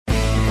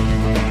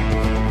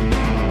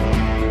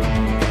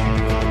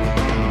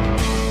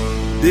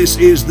This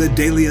is the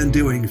Daily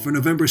Undoing for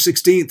November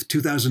 16th,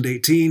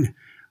 2018.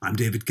 I'm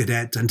David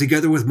Cadet, and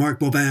together with Mark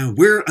Bovin,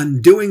 we're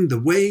undoing the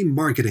way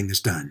marketing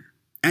is done.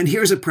 And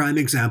here's a prime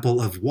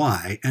example of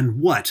why and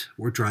what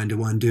we're trying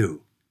to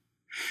undo.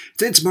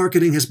 Since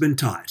marketing has been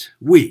taught,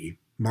 we,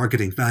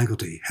 marketing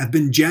faculty, have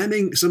been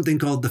jamming something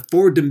called the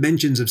 4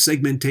 dimensions of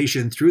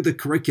segmentation through the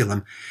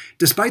curriculum,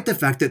 despite the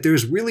fact that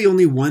there's really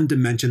only one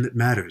dimension that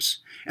matters,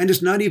 and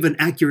it's not even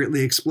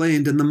accurately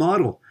explained in the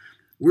model.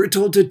 We're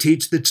told to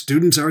teach that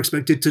students are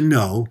expected to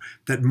know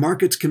that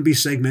markets can be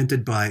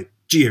segmented by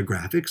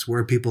geographics,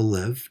 where people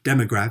live,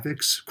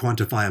 demographics,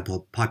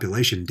 quantifiable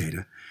population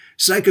data,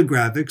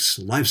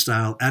 psychographics,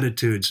 lifestyle,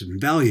 attitudes,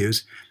 and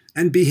values,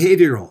 and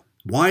behavioral,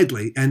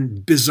 widely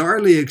and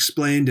bizarrely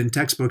explained in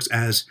textbooks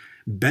as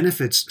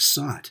benefits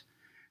sought.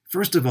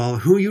 First of all,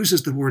 who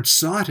uses the word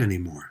sought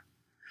anymore?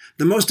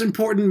 The most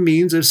important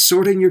means of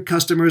sorting your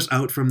customers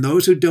out from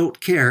those who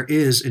don't care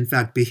is, in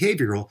fact,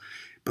 behavioral,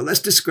 but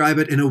let's describe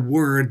it in a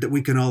word that we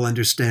can all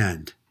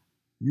understand.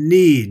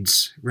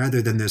 Needs,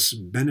 rather than this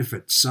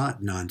benefit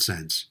sought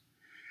nonsense.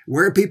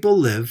 Where people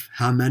live,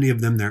 how many of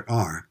them there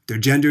are, their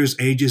genders,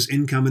 ages,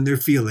 income, and their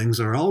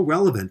feelings are all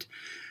relevant.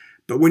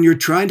 But when you're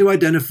trying to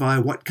identify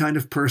what kind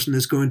of person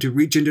is going to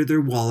reach into their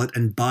wallet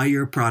and buy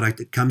your product,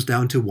 it comes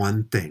down to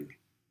one thing: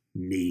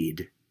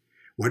 need.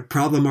 What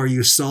problem are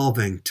you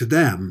solving to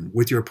them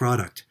with your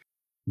product?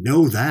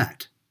 Know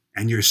that,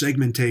 and your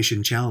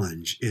segmentation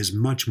challenge is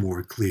much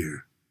more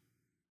clear.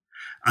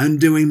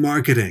 Undoing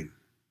marketing.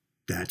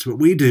 That's what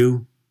we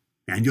do,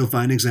 and you'll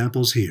find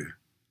examples here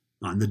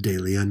on the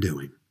Daily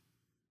Undoing.